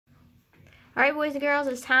All right, boys and girls,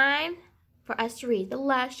 it's time for us to read the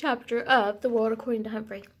last chapter of The World According to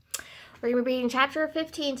Humphrey. We're going to be reading chapter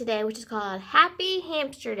 15 today, which is called Happy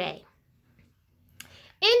Hamster Day.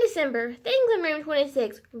 In December, things in room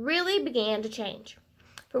 26 really began to change.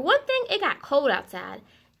 For one thing, it got cold outside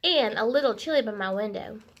and a little chilly by my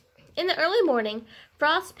window. In the early morning,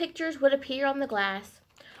 frost pictures would appear on the glass.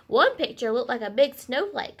 One picture looked like a big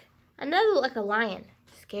snowflake. Another looked like a lion.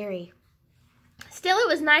 Scary. Still, it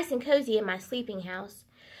was nice and cozy in my sleeping house.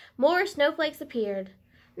 More snowflakes appeared.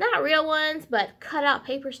 Not real ones, but cut-out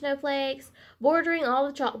paper snowflakes, bordering all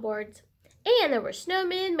the chalkboards. And there were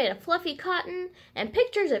snowmen made of fluffy cotton, and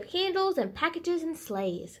pictures of candles and packages and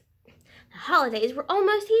sleighs. The holidays were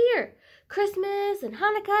almost here. Christmas and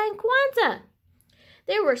Hanukkah and Kwanzaa.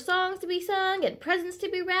 There were songs to be sung and presents to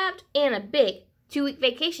be wrapped and a big 2-week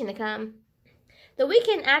vacation to come. The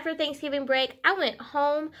weekend after Thanksgiving break, I went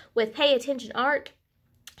home with Pay Attention Art.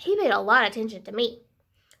 He paid a lot of attention to me.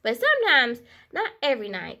 But sometimes, not every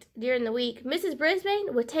night, during the week, Mrs.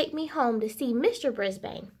 Brisbane would take me home to see Mr.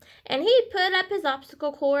 Brisbane. And he'd put up his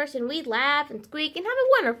obstacle course and we'd laugh and squeak and have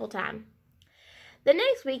a wonderful time. The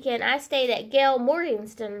next weekend, I stayed at Gail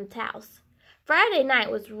Morgenstern's house. Friday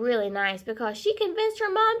night was really nice because she convinced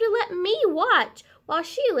her mom to let me watch while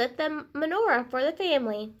she lit the menorah for the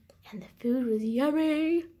family. And the food was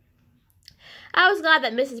yummy. I was glad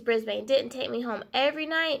that Mrs. Brisbane didn't take me home every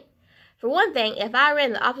night. For one thing, if I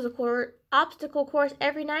ran the obstacle course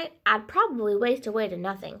every night, I'd probably waste away to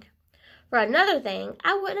nothing. For another thing,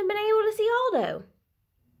 I wouldn't have been able to see Aldo.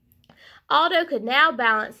 Aldo could now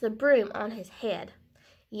balance the broom on his head.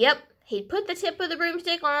 Yep, he'd put the tip of the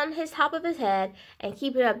broomstick on his top of his head and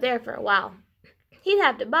keep it up there for a while. He'd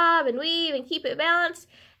have to bob and weave and keep it balanced,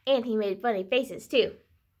 and he made funny faces too.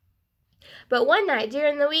 But one night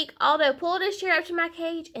during the week, Aldo pulled his chair up to my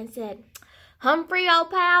cage and said, "Humphrey,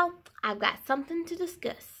 old pal, I've got something to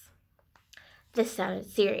discuss." This sounded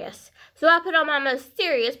serious, so I put on my most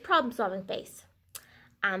serious problem-solving face.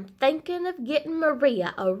 "I'm thinking of getting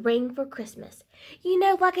Maria a ring for Christmas. You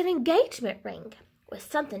know, like an engagement ring, with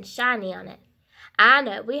something shiny on it. I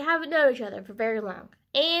know we haven't known each other for very long,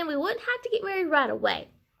 and we wouldn't have to get married right away.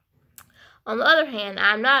 On the other hand,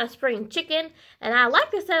 I'm not a spring chicken, and I like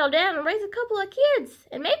to settle down and raise a couple of kids,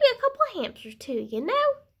 and maybe a couple of hamsters too, you know?"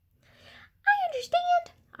 "I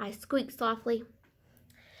understand," I squeaked softly.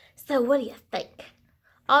 "So what do you think?"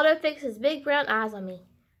 Aldo fixed his big brown eyes on me.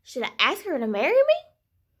 "Should I ask her to marry me?"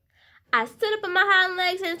 I stood up on my hind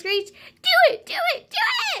legs and screeched, "Do it! Do it!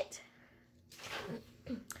 Do it!"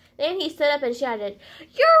 Then he stood up and shouted,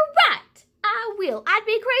 "You're right! I will! I'd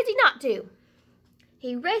be crazy not to!"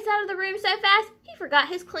 He raced out of the room so fast, he forgot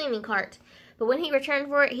his cleaning cart. But when he returned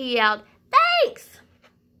for it, he yelled, "Thanks!"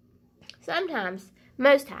 Sometimes,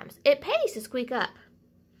 most times, it pays to squeak up.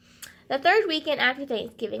 The third weekend after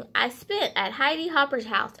Thanksgiving, I spent at Heidi Hopper's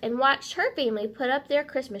house and watched her family put up their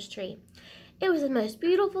Christmas tree. It was the most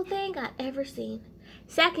beautiful thing I'd ever seen,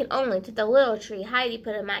 second only to the little tree Heidi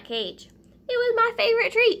put in my cage. It was my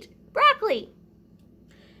favorite treat, broccoli.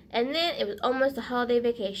 And then it was almost a holiday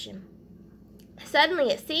vacation. Suddenly,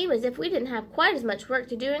 it seemed as if we didn't have quite as much work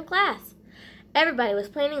to do in class. Everybody was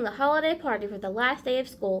planning the holiday party for the last day of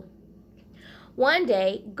school. One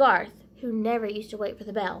day, Garth, who never used to wait for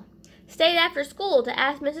the bell, stayed after school to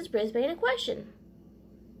ask Mrs. Brisbane a question.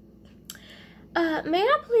 May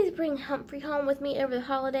I please bring Humphrey home with me over the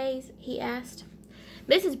holidays?" he asked.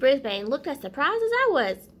 Mrs. Brisbane looked as surprised as I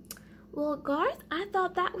was. "Well, Garth, I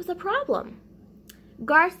thought that was a problem."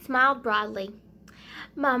 Garth smiled broadly.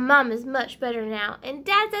 "My mom is much better now, and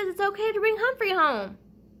Dad says it's okay to bring Humphrey home."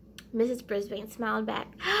 Mrs. Brisbane smiled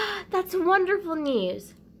back. "That's wonderful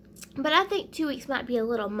news. But I think 2 weeks might be a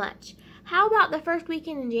little much. How about the first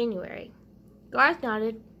weekend in January?" Garth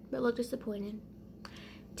nodded, but looked disappointed.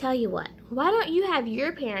 "Tell you what, why don't you have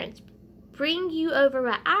your parents bring you over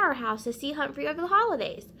at our house to see Humphrey over the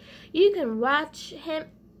holidays? You can watch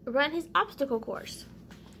him run his obstacle course."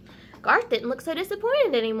 Garth didn't look so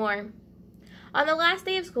disappointed anymore. On the last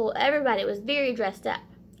day of school, everybody was very dressed up.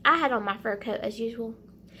 I had on my fur coat as usual.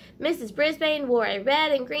 Mrs. Brisbane wore a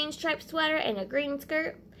red and green striped sweater and a green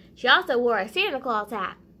skirt. She also wore a Santa Claus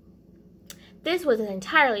hat. This was an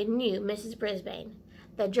entirely new Mrs. Brisbane,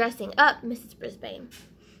 the dressing up Mrs. Brisbane.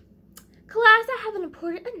 "Class, I have an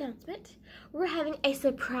important announcement. We're having a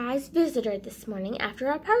surprise visitor this morning after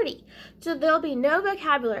our party, so there'll be no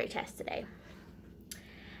vocabulary test today."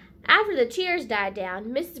 After the cheers died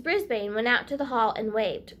down, Mrs. Brisbane went out to the hall and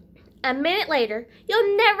waved. A minute later,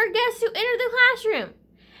 you'll never guess who entered the classroom.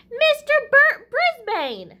 Mr. Bert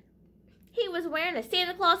Brisbane! He was wearing a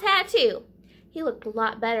Santa Claus hat, too. He looked a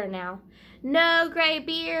lot better now. No gray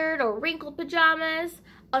beard or wrinkled pajamas.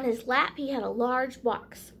 On his lap, he had a large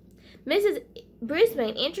box. Mrs.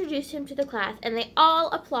 Brisbane introduced him to the class, and they all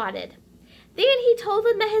applauded. Then he told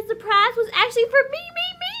them that his surprise was actually for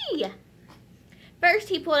me. First,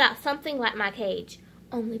 he pulled out something like my cage,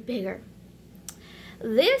 only bigger.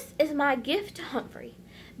 This is my gift to Humphrey.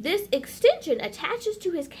 This extension attaches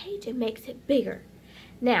to his cage and makes it bigger.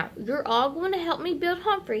 Now, you're all going to help me build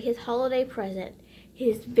Humphrey his holiday present,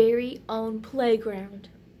 his very own playground.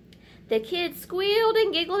 The kids squealed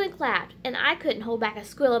and giggled and clapped, and I couldn't hold back a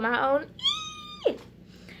squeal of my own. Eee!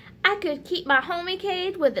 I could keep my homey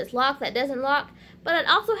cage with its lock that doesn't lock, but I'd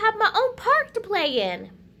also have my own park to play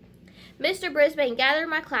in. Mr. Brisbane gathered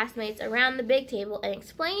my classmates around the big table and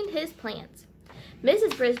explained his plans.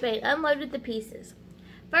 Mrs. Brisbane unloaded the pieces.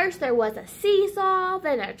 First there was a seesaw,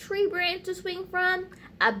 then a tree branch to swing from,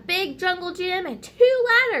 a big jungle gym, and 2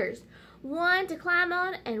 ladders, one to climb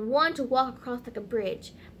on and one to walk across like a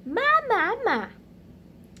bridge. My.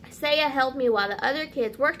 Saya held me while the other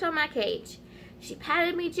kids worked on my cage. She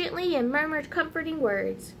patted me gently and murmured comforting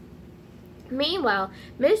words. Meanwhile,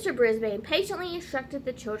 Mr. Brisbane patiently instructed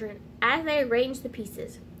the children as they arranged the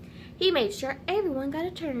pieces. He made sure everyone got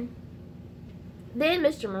a turn. Then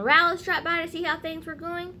Mr. Morales dropped by to see how things were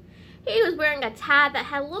going. He was wearing a tie that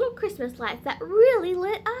had little Christmas lights that really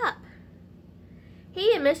lit up.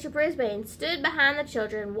 He and Mr. Brisbane stood behind the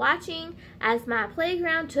children, watching as my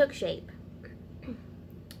playground took shape.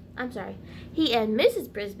 He and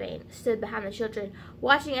Mrs. Brisbane stood behind the children,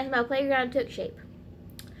 watching as my playground took shape.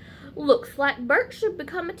 Looks like Bert should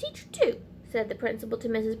become a teacher too, said the principal to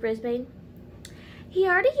Mrs. Brisbane. He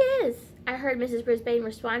already is, I heard Mrs. Brisbane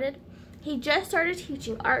responded. He just started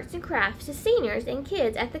teaching arts and crafts to seniors and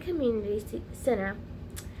kids at the community center.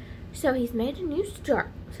 So he's made a new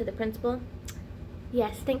start, said the principal.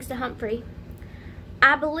 Yes, thanks to Humphrey.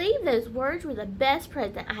 I believe those words were the best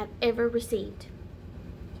present I have ever received.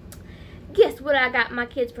 Guess what I got my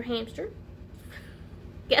kids for hamster?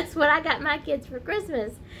 Guess what I got my kids for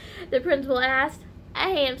Christmas? The principal asked. A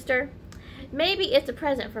hamster. Maybe it's a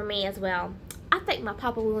present for me as well. I think my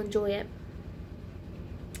papa will enjoy it.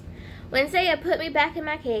 When Saya put me back in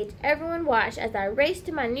my cage, everyone watched as I raced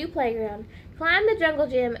to my new playground, climbed the jungle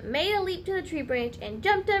gym, made a leap to the tree branch, and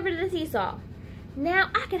jumped over to the seesaw. Now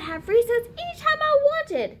I could have recess anytime I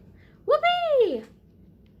wanted. Whoopee!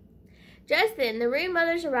 Just then, the room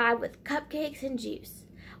mothers arrived with cupcakes and juice.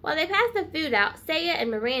 While they passed the food out, Saya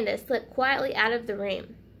and Miranda slipped quietly out of the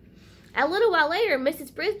room. A little while later,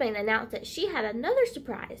 Mrs. Brisbane announced that she had another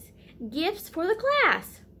surprise, gifts for the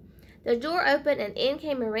class. The door opened and in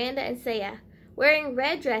came Miranda and Saya, wearing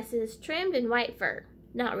red dresses trimmed in white fur.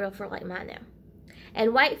 Not real fur like mine though.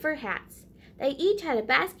 And white fur hats. They each had a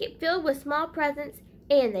basket filled with small presents,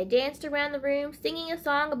 and they danced around the room, singing a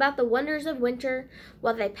song about the wonders of winter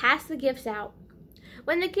while they passed the gifts out.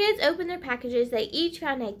 When the kids opened their packages, they each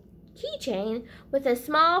found a keychain with a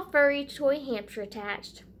small furry toy hamster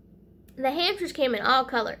attached. The hamsters came in all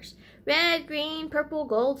colors, red, green, purple,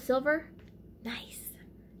 gold, silver. Nice.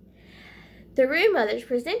 The room mothers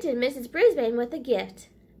presented Mrs. Brisbane with a gift,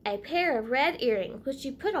 a pair of red earrings, which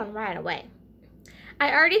she put on right away.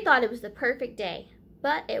 I already thought it was the perfect day,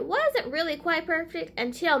 but it wasn't really quite perfect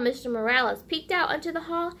until Mr. Morales peeked out onto the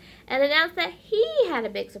hall and announced that he had a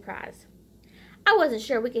big surprise. I wasn't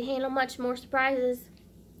sure we could handle much more surprises.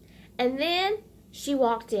 And then she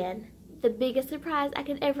walked in, the biggest surprise I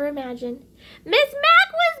could ever imagine. Miss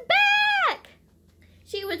Mac was back!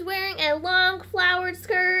 She was wearing a long flowered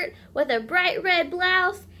skirt with a bright red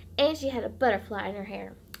blouse, and she had a butterfly in her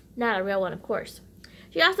hair. Not a real one, of course.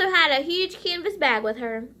 She also had a huge canvas bag with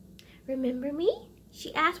her. Remember me?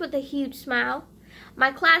 She asked with a huge smile.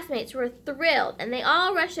 My classmates were thrilled, and they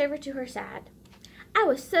all rushed over to her side. I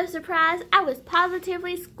was so surprised, I was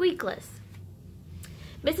positively squeakless.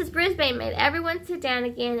 Mrs. Brisbane made everyone sit down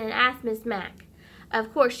again and asked Miss Mac.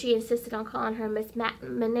 Of course, she insisted on calling her Miss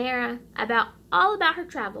Manera all about her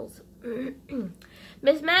travels.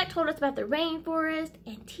 Miss Mac told us about the rainforest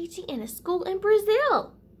and teaching in a school in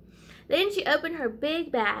Brazil. Then she opened her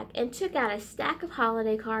big bag and took out a stack of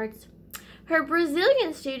holiday cards. Her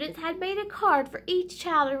Brazilian students had made a card for each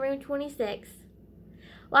child in room 26.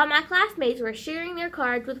 While my classmates were sharing their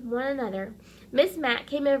cards with one another, Miss Mac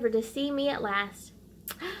came over to see me at last.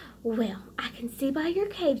 Well, I can see by your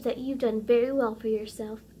cage that you've done very well for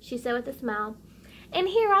yourself, she said with a smile. And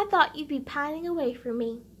here I thought you'd be pining away from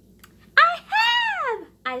me. I have!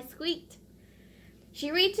 I squeaked.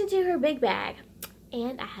 She reached into her big bag.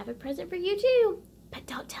 And I have a present for you too, but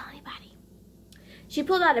don't tell anybody. She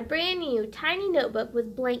pulled out a brand new tiny notebook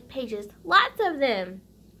with blank pages, lots of them,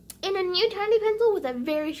 and a new tiny pencil with a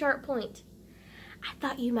very sharp point. I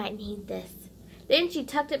thought you might need this." Then she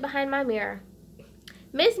tucked it behind my mirror.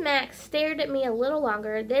 Miss Max stared at me a little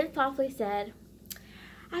longer, then softly said,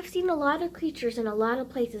 "I've seen a lot of creatures in a lot of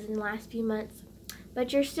places in the last few months,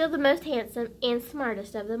 but you're still the most handsome and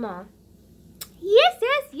smartest of them all." "Yes,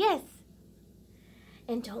 yes, yes."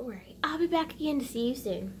 "And don't worry, I'll be back again to see you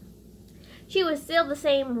soon." She was still the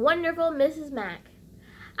same wonderful Mrs. Mack.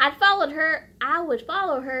 I would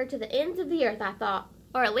follow her to the ends of the earth, I thought,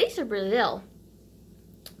 or at least to Brazil.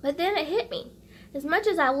 But then it hit me. As much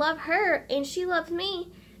as I love her and she loves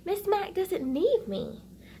me, Miss Mack doesn't need me.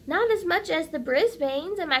 Not as much as the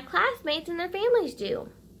Brisbanes and my classmates and their families do.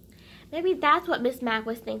 Maybe that's what Miss Mack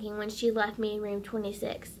was thinking when she left me in room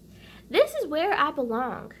 26. This is where I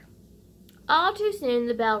belong. All too soon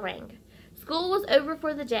the bell rang. School was over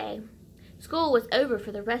for the day. School was over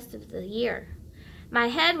for the rest of the year. My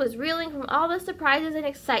head was reeling from all the surprises and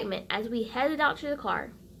excitement as we headed out to the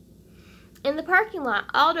car. In the parking lot,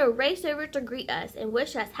 Aldo raced over to greet us and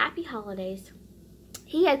wish us happy holidays.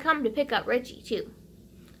 He had come to pick up Richie, too.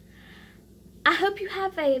 "I hope you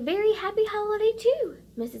have a very happy holiday, too,"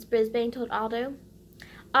 Mrs. Brisbane told Aldo.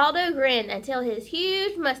 Aldo grinned until his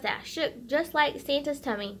huge mustache shook just like Santa's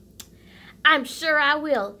tummy. "I'm sure I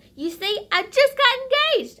will. You see, I just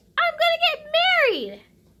got engaged. I'm going to get married."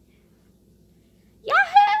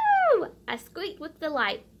 "Yahoo!" I squeaked with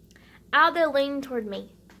delight. Aldo leaned toward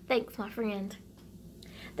me. "Thanks, my friend."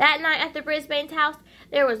 That night at the Brisbane's house,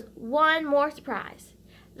 there was one more surprise.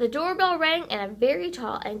 The doorbell rang and a very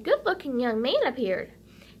tall and good-looking young man appeared.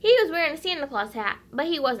 He was wearing a Santa Claus hat, but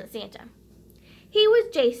he wasn't Santa. He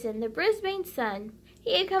was Jason, the Brisbane's son.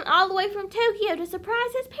 He had come all the way from Tokyo to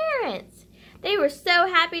surprise his parents. They were so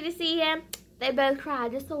happy to see him, they both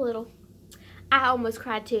cried just a little. I almost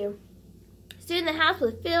cried too. Soon the house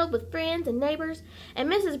was filled with friends and neighbors, and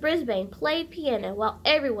Mrs. Brisbane played piano while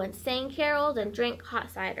everyone sang carols and drank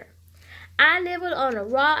hot cider. I nibbled on a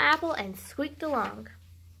raw apple and squeaked along.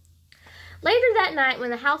 Later that night,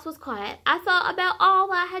 when the house was quiet, I thought about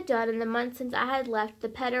all I had done in the months since I had left the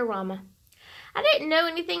Pedorama. I didn't know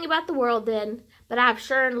anything about the world then, but I've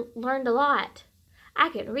sure learned a lot. I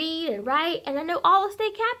can read and write, and I know all the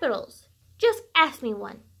state capitals. Just ask me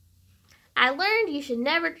one. I learned you should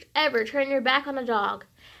never, ever turn your back on a dog,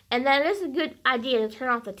 and that it's a good idea to turn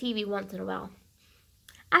off the TV once in a while.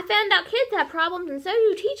 I found out kids have problems, and so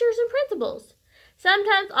do teachers and principals.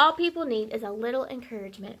 Sometimes all people need is a little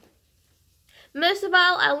encouragement. Most of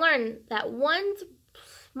all, I learned that one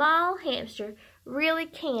small hamster really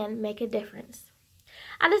can make a difference.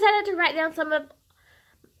 I decided to write down some of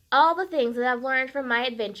all the things that I've learned from my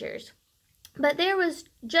adventures. But there was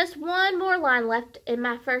just one more line left in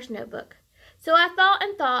my first notebook. So I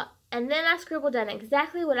thought, and then I scribbled down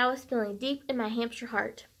exactly what I was feeling deep in my hamster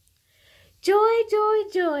heart. Joy, joy,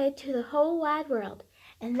 joy to the whole wide world,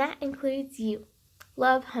 and that includes you.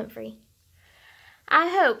 Love, Humphrey. I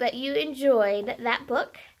hope that you enjoyed that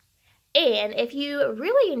book. And if you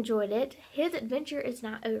really enjoyed it, his adventure is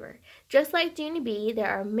not over. Just like Junie B, there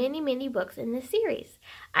are many, many books in this series.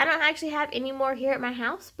 I don't actually have any more here at my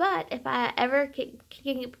house, but if I ever can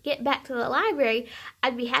get back to the library,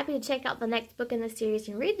 I'd be happy to check out the next book in the series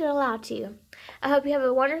and read it aloud to you. I hope you have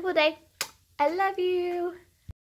a wonderful day. I love you.